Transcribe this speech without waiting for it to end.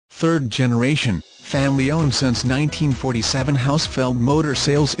third generation, family-owned since 1947. Hausfeld Motor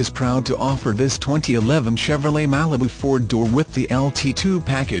Sales is proud to offer this 2011 Chevrolet Malibu 4-door with the LT2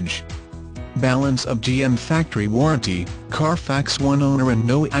 package. Balance of GM factory warranty, Carfax one owner and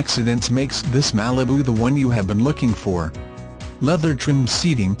no accidents makes this Malibu the one you have been looking for. Leather-trimmed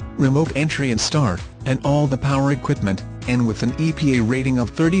seating, remote entry and start, and all the power equipment, and with an EPA rating of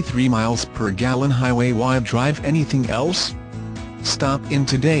 33 miles per gallon highway. Why drive anything else? Stop in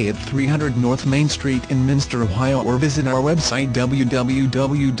today at 300 North Main Street in Minster, Ohio, or visit our website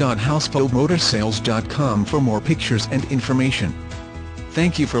www.hausfeldmotorsales.com for more pictures and information.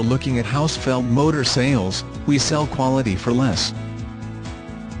 Thank you for looking at Hausfeld Motor Sales. We sell quality for less.